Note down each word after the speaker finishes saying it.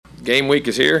game week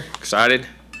is here. Excited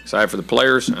for the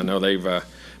players. I know they've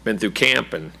been through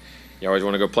camp, and you always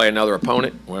want to go play another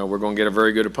opponent. Well, we're going to get a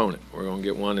very good opponent. We're going to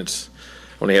get one that's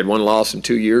only had one loss in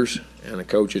 2 years, and a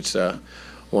coach that's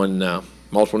won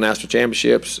multiple national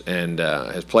championships and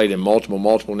has played in multiple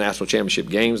national championship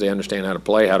games. They understand how to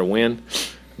play, how to win.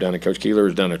 Coach Keeler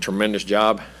has done a tremendous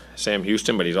job. Sam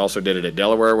Houston, but he's also did it at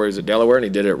Delaware where he was at Delaware, and he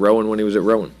did it at Rowan when he was at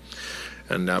Rowan.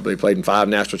 And I believe he played in 5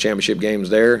 national championship games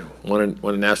there, won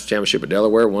a national championship at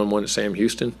Delaware, won one at Sam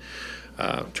Houston.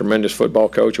 Tremendous football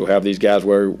coach. Will have these guys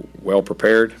very well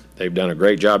prepared. They've done a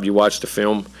great job. You watch the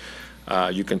film,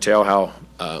 you can tell how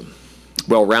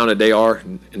well-rounded they are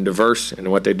and diverse in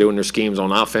what they do in their schemes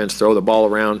on offense, throw the ball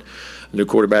around. The new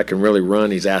quarterback can really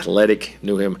run. He's athletic.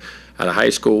 Knew him out of high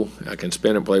school. Can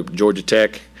spin and play with Georgia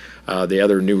Tech. The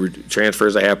other new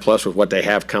transfers they have, plus with what they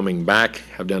have coming back,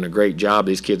 have done a great job.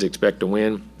 These kids expect to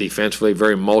win. Defensively,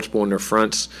 very multiple in their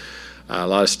fronts. A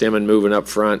lot of stemming, moving up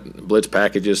front, blitz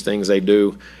packages, things they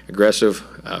do. Aggressive,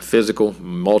 physical,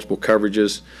 multiple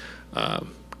coverages.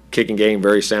 Kicking game,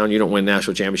 very sound. You don't win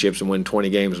national championships and win 20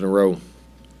 games in a row,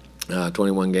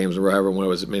 21 games in a row, however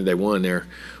many they won there,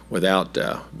 without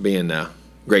being a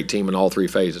great team in all 3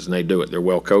 phases, and they do it. They're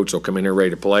well coached. They'll come in there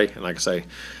ready to play. And like I say,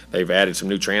 they've added some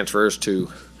new transfers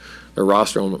to their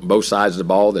roster on both sides of the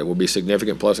ball that will be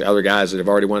significant, plus other guys that have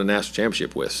already won a national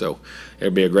championship with. So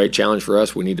it'll be a great challenge for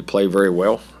us. We need to play very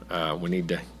well. We need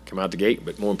to come out the gate,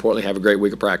 but more importantly, have a great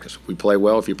week of practice. We play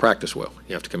well if you practice well.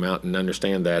 You have to come out and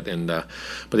understand that. And but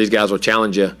these guys will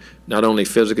challenge you not only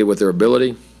physically with their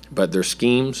ability, but their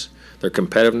schemes, their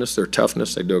competitiveness, their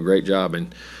toughness. They do a great job.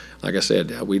 And like I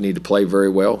said, we need to play very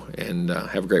well and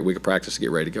have a great week of practice to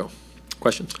get ready to go.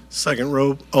 Questions? Second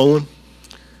row, Olin.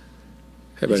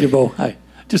 Hey, buddy. Jimbo, hi.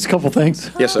 Just a couple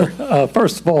things. Yes, sir.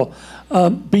 First of all,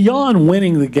 beyond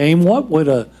winning the game, what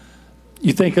would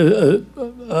you think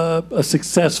a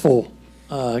successful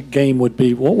game would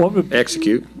be? What would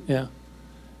Execute. Yeah.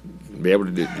 Be able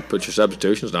to put your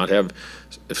substitutions, not have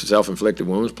self-inflicted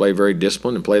wounds, play very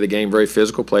disciplined, and play the game very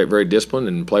physical, play it very disciplined,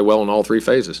 and play well in all 3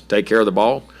 phases. Take care of the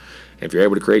ball. If you're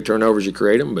able to create turnovers, you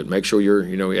create them, but make sure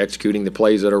you're executing the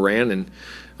plays that are ran, and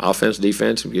offense,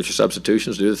 defense, get your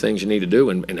substitutions, do the things you need to do,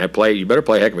 and have play. You better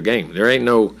play a heck of a game. There ain't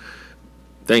no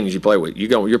things you play with.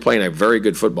 You're playing a very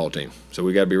good football team, so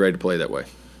we got to be ready to play that way.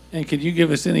 And could you give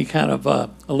us any kind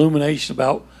of illumination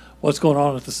about what's going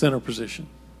on at the center position?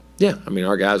 Yeah, I mean,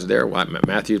 our guys are there.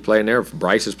 Matthew's playing there.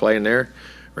 Bryce is playing there.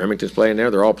 Remington's playing there.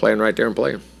 They're all playing right there and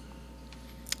playing.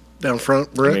 Down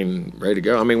front, Brett. I mean, ready to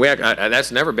go. I mean,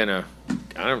 that's never been I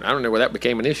don't know where that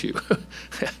became an issue.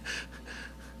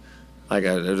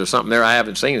 There's something there I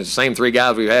haven't seen. It's the same 3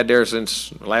 guys we've had there since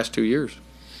the last 2 years.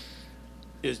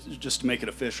 Just to make it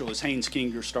official, is Haynes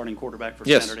King your starting quarterback for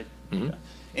Yes. Saturday? Mm-hmm. Okay.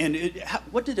 And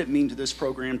what did it mean to this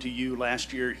program, to you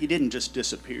last year? He didn't just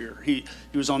disappear. He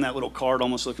was on that little cart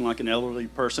almost looking like an elderly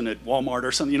person at Walmart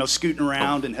or something, scooting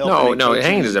around and helping. No,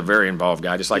 Haynes is a very involved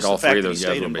guy, just like all 3 of those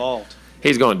guys will be. Involved.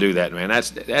 He's going to do that, man.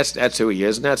 That's who he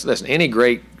is. And listen, any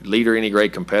great leader, any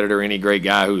great competitor, any great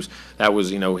guy he was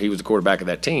the quarterback of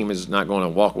that team is not going to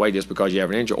walk away just because you have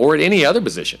an injury or at any other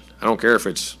position. I don't care if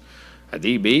it's a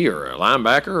DB or a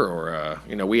linebacker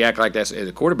or we act like that's as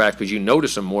a quarterback because you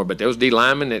notice them more. But those D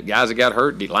linemen, guys that got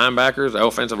hurt, D linebackers,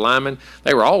 offensive linemen,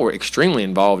 they were all extremely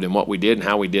involved in what we did and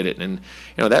how we did it. And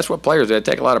that's what players they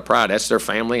take a lot of pride. That's their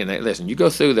family. And listen, you go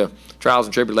through the trials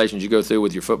and tribulations you go through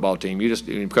with your football team. You just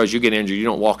because you get injured, you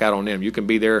don't walk out on them. You can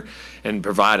be there and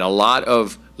provide a lot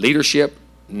of leadership,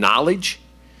 knowledge,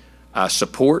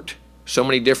 support. So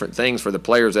many different things for the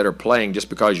players that are playing just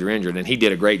because you're injured, and he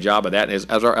did a great job of that, as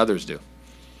our others do.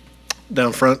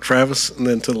 Down front, Travis, and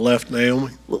then to the left,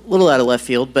 Naomi. A little out of left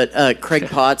field, but Craig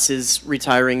Potts is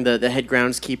retiring, the head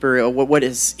groundskeeper. What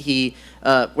has it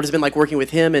been like working with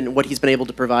him, and what he's been able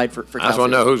to provide for Cal? I just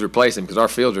want to know who's replacing him because our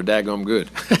fields are daggone good.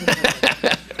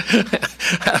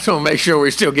 I just want to make sure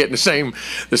we're still getting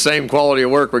the same quality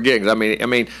of work we're getting. I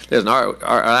mean, listen.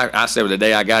 I said the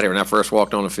day I got here when I first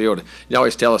walked on the field, you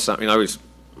always tell us something.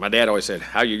 My dad always said,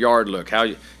 "How your yard look?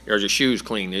 Are your shoes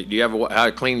clean? Do you have how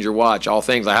it cleans your watch? All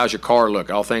things like how's your car look?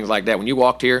 All things like that." When you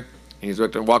walked here and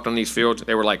you walked on these fields,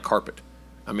 they were like carpet.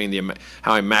 I mean,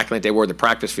 how immaculate they were, the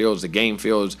practice fields, the game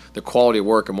fields, the quality of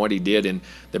work and what he did and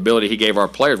the ability he gave our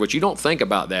players, which you don't think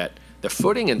about that. The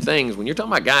footing and things, when you're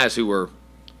talking about guys who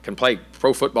can play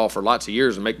pro football for lots of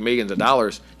years and make millions of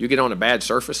dollars, you get on a bad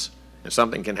surface and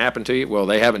something can happen to you. Well,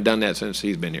 they haven't done that since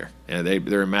he's been here. And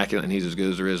they're immaculate, and he's as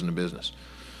good as there is in the business.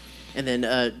 And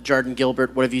then Jordan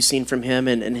Gilbert, what have you seen from him,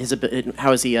 and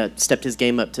how has he stepped his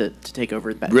game up to take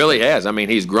over the back? Really has. I mean,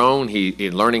 he's grown.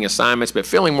 He's learning assignments, but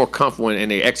feeling more comfortable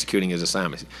in executing his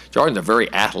assignments. Jordan's a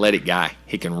very athletic guy.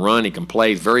 He can run. He can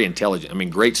play. He's very intelligent. I mean,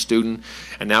 great student.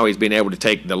 And now he's been able to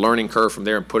take the learning curve from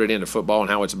there and put it into football and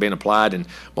how it's been applied and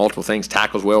multiple things.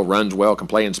 Tackles well, runs well, can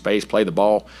play in space, play the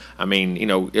ball. I mean,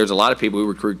 there's a lot of people who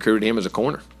recruited him as a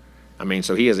corner. I mean,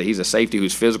 so he's a safety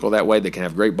who's physical that way, that can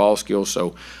have great ball skills.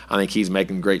 So I think he's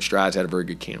making great strides, had a very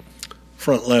good camp.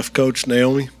 Front left coach,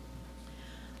 Naomi.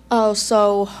 Oh,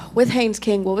 so with Haynes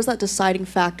King, what was that deciding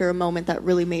factor, a moment that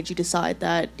really made you decide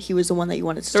that he was the one that you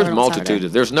wanted to start There's on Saturday?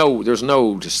 there's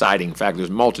no deciding factor. There's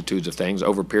multitudes of things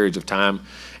over periods of time.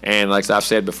 And like I've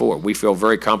said before, we feel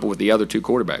very comfortable with the other two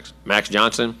quarterbacks. Max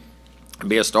Johnson can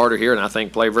be a starter here, and I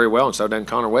think play very well, and so does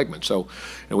Connor Wakeman. So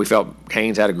we felt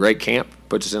Haynes had a great camp,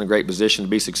 puts us in a great position to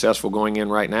be successful going in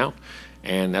right now.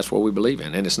 And that's what we believe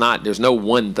in. And there's no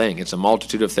one thing. It's a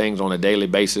multitude of things on a daily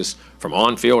basis, from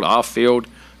on-field, off-field,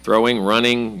 throwing,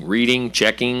 running, reading,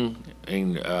 checking,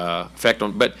 and effect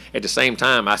on. But at the same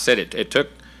time, I said it took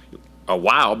a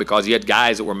while because you had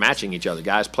guys that were matching each other.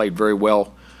 Guys played very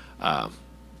well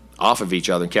off of each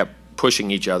other and kept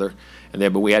pushing each other.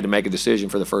 But we had to make a decision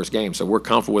for the first game. So we're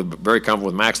very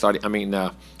comfortable with Max.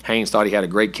 Haynes thought he had a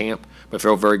great camp, but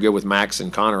felt very good with Max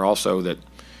and Connor also that,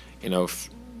 if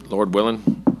Lord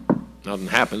willing, nothing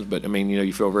happens. But,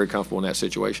 you feel very comfortable in that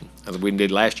situation. As we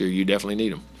did last year, you definitely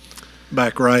need them.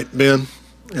 Back right, Ben,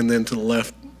 and then to the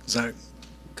left, Zach.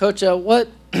 Coach,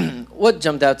 what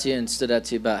jumped out to you and stood out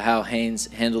to you about how Haynes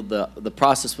handled the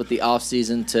process with the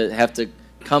offseason to have to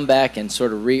come back and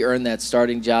sort of re-earn that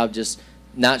starting job, just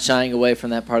not shying away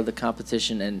from that part of the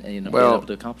competition and being able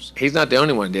to accomplish it? He's not the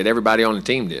only one that did. Everybody on the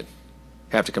team did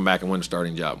have to come back and win a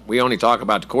starting job. We only talk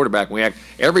about the quarterback.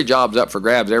 Every job's up for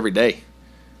grabs every day,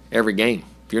 every game.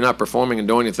 If you're not performing and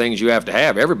doing the things you have to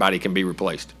have, everybody can be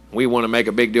replaced. We want to make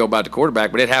a big deal about the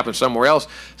quarterback, but it happens somewhere else.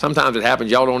 Sometimes it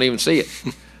happens, y'all don't even see it.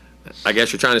 I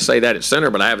guess you're trying to say that at center,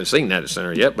 but I haven't seen that at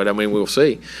center yet, but we'll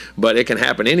see. But it can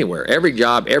happen anywhere. Every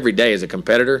job, every day is a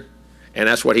competitor, and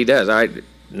that's what he does. All right?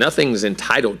 Nothing's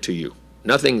entitled to you.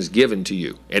 Nothing's given to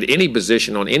you at any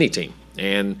position on any team.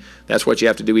 And that's what you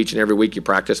have to do each and every week. You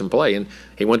practice and play. And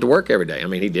he went to work every day.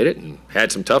 He did it and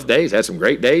had some tough days, had some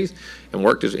great days, and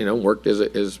worked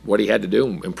as what he had to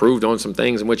do, improved on some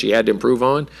things in which he had to improve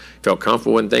on, felt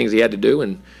comfortable in things he had to do,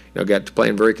 and got to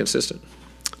playing very consistent.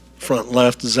 Front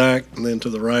left, Zach, and then to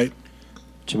the right.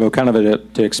 Jimbo, kind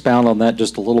of to expound on that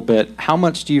just a little bit, how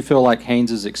much do you feel like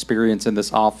Haynes' experience in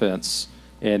this offense,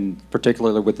 and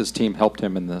particularly with his team, helped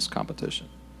him in this competition?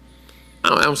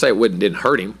 I don't say it didn't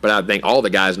hurt him, but I think all the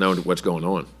guys know what's going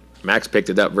on. Max picked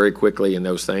it up very quickly in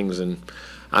those things, and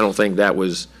I don't think that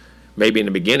was maybe in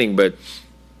the beginning, but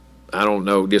I don't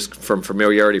know, just from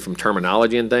familiarity from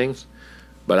terminology and things,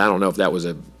 but I don't know if that was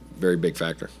a very big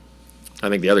factor. I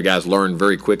think the other guys learned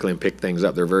very quickly and picked things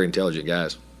up. They're very intelligent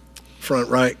guys. Front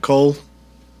right, Cole.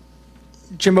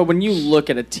 Jimbo, when you look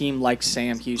at a team like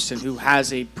Sam Houston, who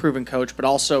has a proven coach, but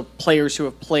also players who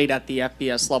have played at the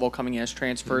FBS level coming in as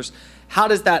transfers, how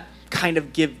does that kind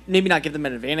of maybe not give them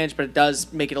an advantage, but it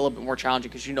does make it a little bit more challenging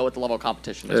because you know what the level of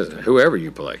competition is? Whoever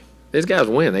you play. These guys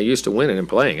win. They used to winning and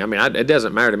playing. It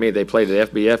doesn't matter to me if they played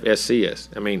at FBF,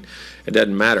 SCS. It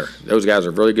doesn't matter. Those guys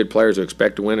are really good players who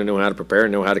expect to win and know how to prepare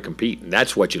and know how to compete. And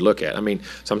that's what you look at.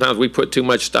 Sometimes we put too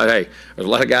much stuff. Hey, there's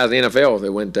a lot of guys in the NFL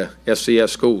that went to FCS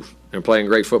schools and playing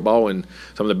great football and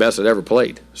some of the best that ever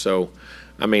played. So,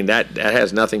 that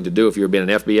has nothing to do if you're being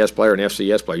an FBS player or an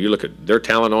FCS player. You look at their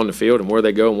talent on the field and where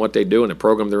they go and what they do and the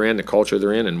program they're in, the culture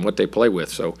they're in, and what they play with.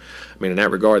 So, in that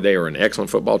regard, they are an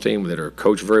excellent football team that are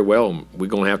coached very well, and we're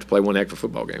going to have to play one heck of a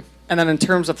football game. And then in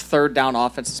terms of third down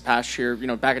offense this past year,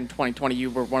 back in 2020, you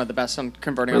were one of the best on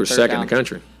converting on third down. We were second in the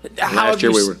country.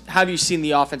 How have you seen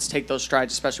the offense take those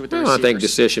strides, especially with the receivers? I think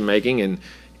decision-making and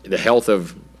the health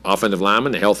of offensive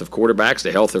linemen, the health of quarterbacks,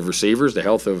 the health of receivers, the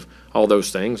health of all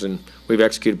those things, and we've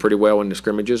executed pretty well in the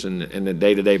scrimmages and the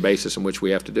day-to-day basis in which we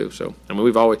have to do. So,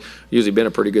 we've always usually been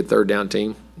a pretty good third down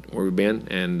team where we've been,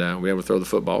 and we're able to throw the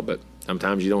football, but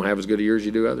sometimes you don't have as good a year as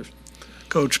you do others.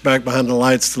 Coach, back behind the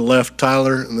lights to the left,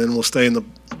 Tyler, and then we'll stay in the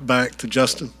back to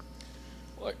Justin.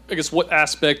 I guess what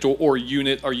aspect or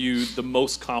unit are you the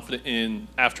most confident in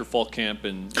after fall camp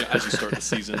and as you start the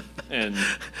season? And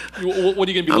what are you going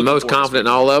to be looking for? I'm most confident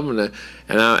in all of them,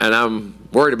 and I'm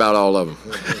worried about all of them.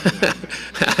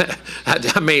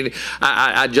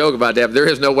 I joke about that, but there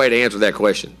is no way to answer that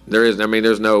question.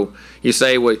 There's no. You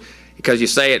say what because you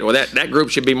say it, well, that group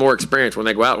should be more experienced when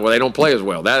they go out. Well, they don't play as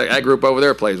well. That group over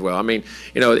there plays well. I mean,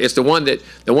 it's the ones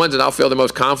that I feel the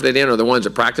most confident in are the ones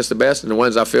that practice the best, and the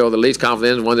ones I feel the least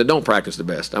confident in are the ones that don't practice the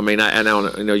best. I mean,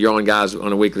 you're on guys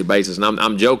on a weekly basis, and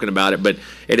I'm joking about it, but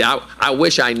I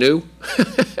wish I knew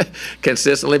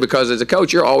consistently, because as a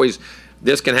coach, you're always,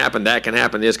 this can happen, that can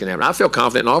happen, this can happen. I feel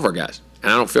confident in all of our guys,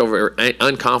 and I don't feel very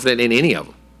unconfident in any of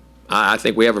them. I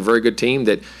think we have a very good team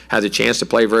that has a chance to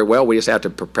play very well. We just have to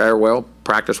prepare well,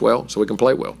 practice well, so we can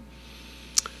play well.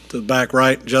 To the back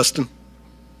right, Justin.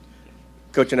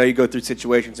 Coach, I know you go through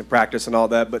situations in practice and all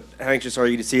that, but how anxious are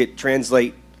you to see it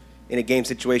translate in a game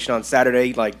situation on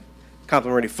Saturday, like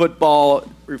complementary football,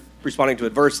 responding to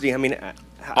adversity? I mean,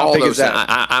 how big is that?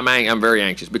 I'm very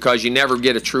anxious, because you never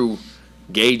get a true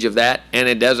gauge of that, and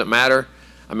it doesn't matter.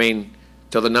 I mean,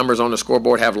 till the numbers on the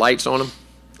scoreboard have lights on them,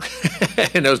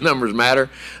 and those numbers matter.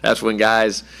 That's when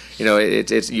guys,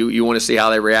 you want to see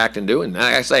how they react and do it. And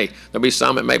like I say, there'll be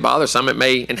some it may bother, some it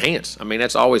may enhance. I mean,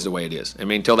 that's always the way it is. I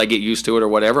mean, until they get used to it or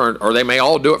whatever, or they may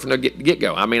all do it from the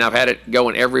get-go. I mean, I've had it go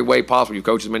in every way possible. You've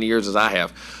coached as many years as I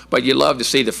have. But you love to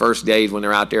see the first days when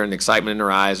they're out there and the excitement in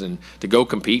their eyes, and to go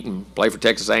compete and play for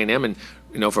Texas A&M and,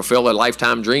 fulfill a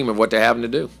lifetime dream of what they're having to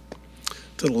do.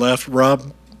 To the left,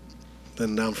 Rob,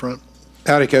 then down front.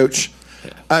 Howdy, Coach.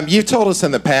 You've told us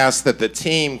in the past that the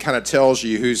team kind of tells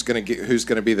you who's going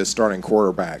to be the starting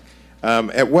quarterback.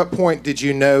 At what point did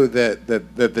you know that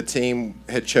the team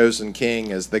had chosen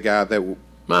King as the guy that?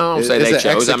 I don't say they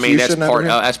chose. I mean,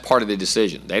 that's part of the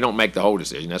decision. They don't make the whole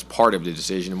decision. That's part of the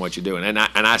decision and what you're doing. And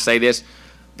I say this,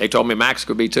 they told me Max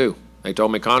could be too. They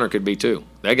told me Connor could be too.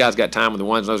 That guy's got time with the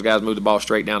ones. Those guys move the ball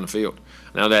straight down the field.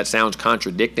 I know that sounds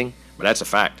contradicting, but that's a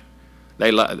fact.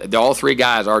 All three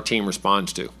guys our team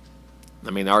responds to. I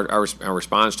mean, our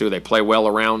response to, they play well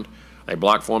around, they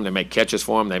block for them, they make catches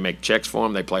for them, they make checks for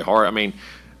them, they play hard. I mean,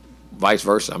 vice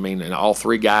versa. I mean, and all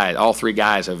three guys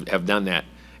have done that.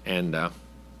 And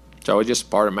so it's just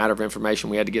part of a matter of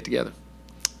information we had to get together,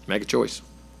 make a choice.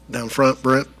 Down front,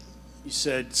 Brent. You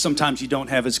said sometimes you don't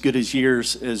have as good as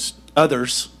years as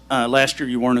others. Last year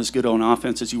you weren't as good on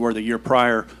offense as you were the year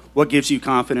prior. What gives you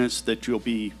confidence that you'll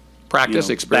be practice,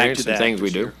 experience, and things we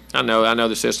do. Year? I know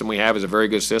the system we have is a very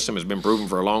good system. It's been proven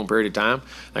for a long period of time.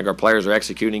 I think our players are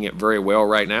executing it very well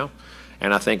right now,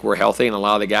 and I think we're healthy. And a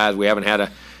lot of the guys, we haven't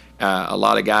had a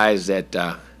lot of guys that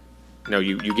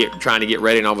you get trying to get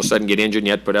ready and all of a sudden get injured, and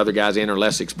you have to put other guys in or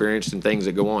less experienced and things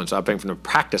that go on. So I think from the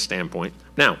practice standpoint,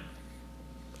 now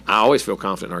I always feel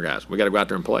confident in our guys. We got to go out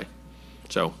there and play.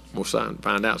 So we'll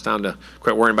find out. It's time to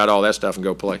quit worrying about all that stuff and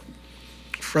go play.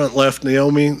 Front left,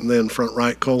 Naomi, and then front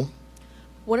right, Cole.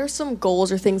 What are some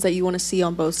goals or things that you want to see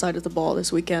on both sides of the ball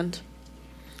this weekend?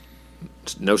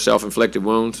 No self-inflicted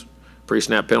wounds,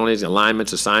 pre-snap penalties,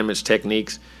 alignments, assignments,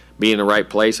 techniques, be in the right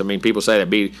place. I mean, people say that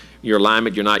be your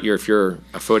alignment. If you're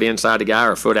a foot inside the guy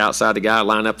or a foot outside the guy,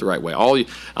 line up the right way.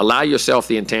 Allow yourself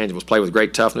the intangibles. Play with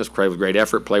great toughness, play with great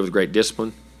effort, play with great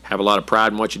discipline. Have a lot of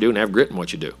pride in what you do and have grit in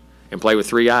what you do. And play with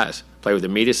three eyes. Play with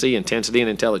immediacy, intensity, and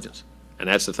intelligence. And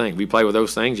that's the thing. If you play with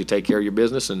those things, you take care of your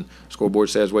business, and the scoreboard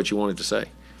says what you want it to say.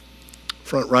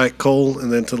 Front right, Cole,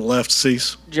 and then to the left,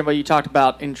 Cease. Jimbo, you talked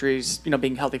about injuries,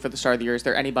 being healthy for the start of the year. Is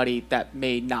there anybody that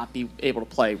may not be able to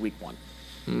play week one?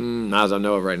 Not as I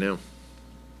know of right now.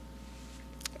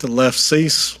 To the left,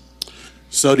 Cease.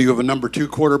 So do you have a number 2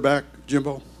 quarterback,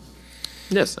 Jimbo?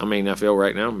 Yes. I mean, I feel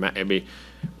right now,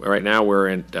 we're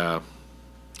in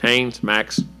Haynes,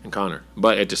 Max, and Connor.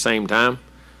 But at the same time,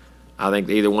 I think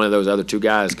either one of those other two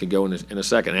guys could go in a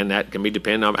second, and that can be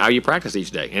dependent on how you practice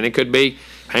each day. And it could be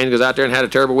Haynes goes out there and had a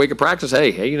terrible week of practice.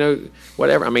 Hey,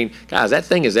 whatever. I mean, guys, that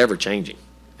thing is ever changing.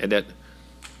 And that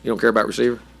you don't care about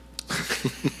receiver?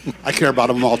 I care about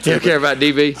them all too. You don't care about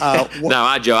DB? No,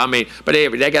 I joke. I mean, but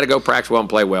they got to go practice well and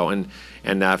play well,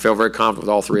 and I feel very confident with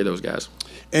all three of those guys.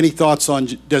 Any thoughts on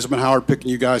Desmond Howard picking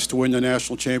you guys to win the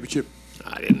national championship?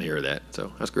 I didn't hear that,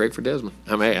 so that's great for Desmond.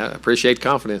 I mean, I appreciate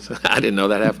confidence. I didn't know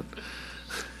that happened.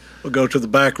 We'll go to the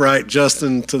back right,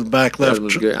 Justin, to the back left.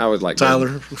 Desmond's good. I was like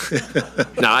Tyler.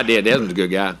 No, I did. Desmond's a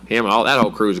good guy. Him and that whole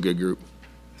crew is a good group.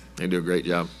 They do a great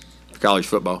job for college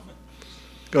football.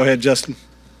 Go ahead, Justin.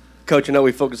 Coach, I know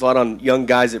we focus a lot on young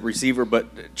guys at receiver,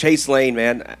 but Chase Lane,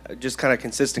 man, just kind of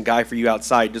consistent guy for you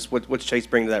outside. Just what's Chase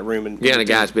bring to that room? And the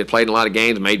guy's been played in a lot of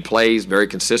games, made plays, very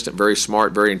consistent, very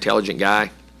smart, very intelligent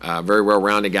guy, very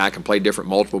well-rounded guy, can play different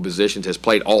multiple positions, has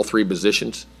played all three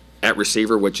positions at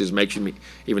receiver, which makes you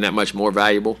even that much more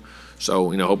valuable.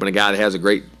 So, hoping a guy that has a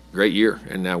great year,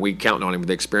 and we counting on him with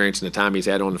the experience and the time he's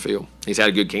had on the field. He's had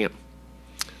a good camp.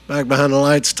 Back behind the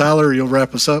lights, Tyler, you'll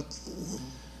wrap us up.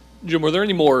 Jim, were there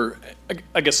any more,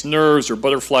 I guess, nerves or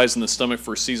butterflies in the stomach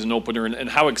for a season opener? And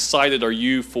how excited are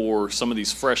you for some of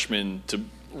these freshmen to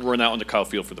run out into Kyle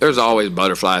Field for the There's first time? always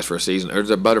butterflies for a season.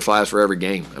 There's butterflies for every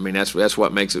game. I mean, that's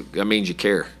what makes it. That means you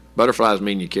care. Butterflies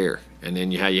mean you care, and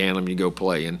then how you handle them, you go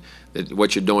play. And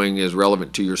what you're doing is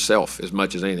relevant to yourself as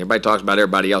much as anything. Everybody talks about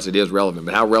everybody else. It is relevant,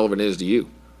 but how relevant it is to you?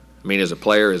 I mean, as a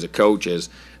player, as a coach, as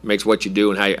makes what you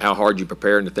do and how hard you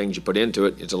prepare and the things you put into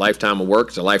it. It's a lifetime of work.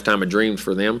 It's a lifetime of dreams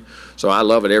for them. So I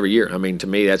love it every year. I mean, to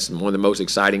me, that's one of the most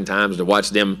exciting times to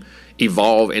watch them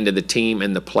evolve into the team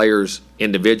and the players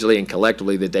individually and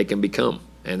collectively that they can become.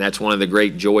 And that's one of the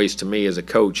great joys to me as a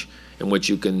coach in which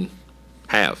you can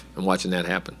have and watching that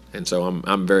happen. And so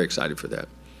I'm very excited for that.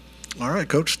 All right,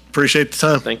 Coach. Appreciate the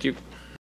time. Thank you.